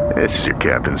 This is your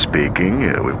captain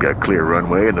speaking. We've got clear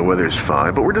runway and the weather's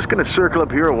fine, but we're just going to circle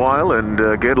up here a while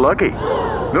and get lucky.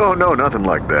 No, nothing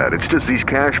like that. It's just these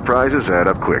cash prizes add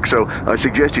up quick. So I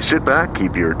suggest you sit back,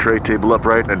 keep your tray table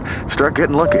upright, and start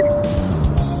getting lucky.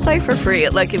 Play for free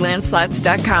at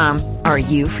LuckyLandSlots.com. Are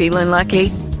you feeling lucky?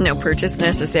 No purchase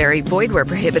necessary. Void where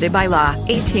prohibited by law.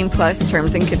 18+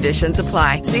 terms and conditions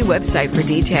apply. See website for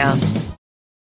details.